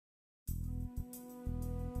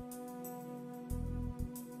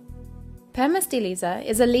Permasteelisa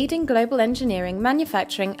is a leading global engineering,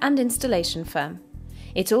 manufacturing and installation firm.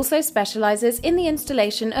 It also specialises in the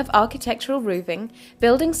installation of architectural roofing,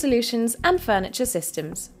 building solutions and furniture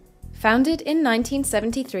systems. Founded in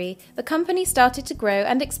 1973, the company started to grow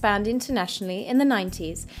and expand internationally in the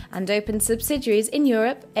 90s and opened subsidiaries in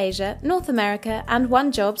Europe, Asia, North America and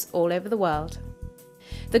won jobs all over the world.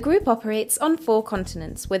 The group operates on 4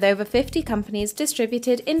 continents, with over 50 companies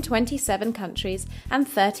distributed in 27 countries and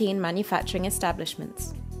 13 manufacturing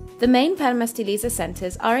establishments. The main Permasteelisa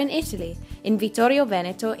centres are in Italy, in Vittorio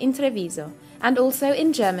Veneto in Treviso, and also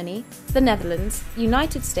in Germany, the Netherlands,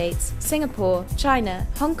 United States, Singapore, China,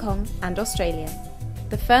 Hong Kong and Australia.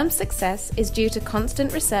 The firm's success is due to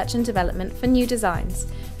constant research and development for new designs,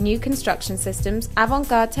 new construction systems,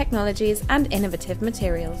 avant-garde technologies and innovative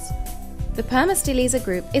materials. The Permasteelisa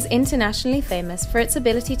Group is internationally famous for its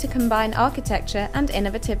ability to combine architecture and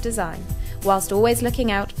innovative design, whilst always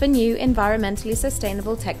looking out for new environmentally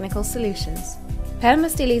sustainable technical solutions.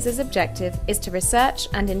 Permasteelisa's objective is to research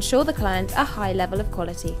and ensure the client a high level of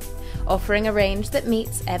quality, offering a range that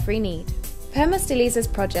meets every need. Permasteelisa's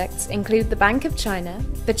projects include the Bank of China,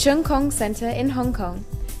 the Chung Kong Center in Hong Kong,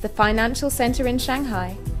 the Financial Center in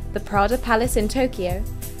Shanghai, the Prada Palace in Tokyo,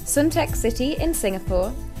 Suntec City in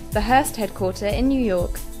Singapore, the Hearst Headquarters in New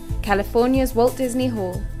York, California's Walt Disney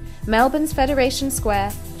Hall, Melbourne's Federation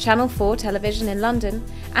Square, Channel 4 Television in London,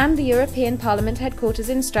 and the European Parliament headquarters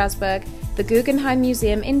in Strasbourg, the Guggenheim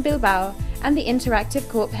Museum in Bilbao, and the Interactive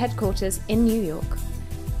Corp headquarters in New York.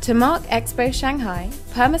 To mark Expo Shanghai,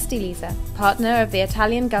 Permasteelisa, partner of the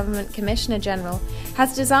Italian Government Commissioner General,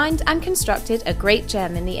 has designed and constructed a great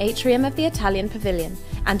gem in the atrium of the Italian Pavilion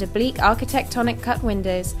and oblique architectonic cut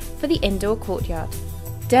windows for the indoor courtyard.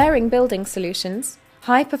 Daring building solutions,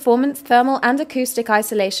 high-performance thermal and acoustic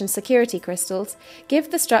isolation security crystals give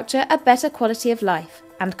the structure a better quality of life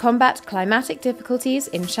and combat climatic difficulties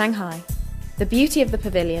in Shanghai. The beauty of the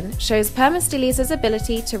pavilion shows Permasteelisa's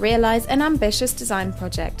ability to realise an ambitious design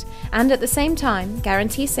project and at the same time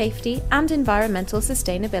guarantee safety and environmental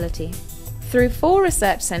sustainability. Through 4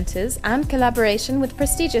 research centres and collaboration with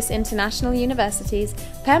prestigious international universities,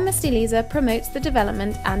 Permasteelisa promotes the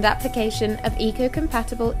development and application of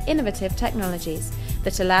eco-compatible, innovative technologies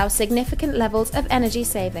that allow significant levels of energy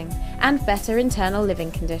saving and better internal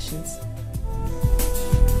living conditions.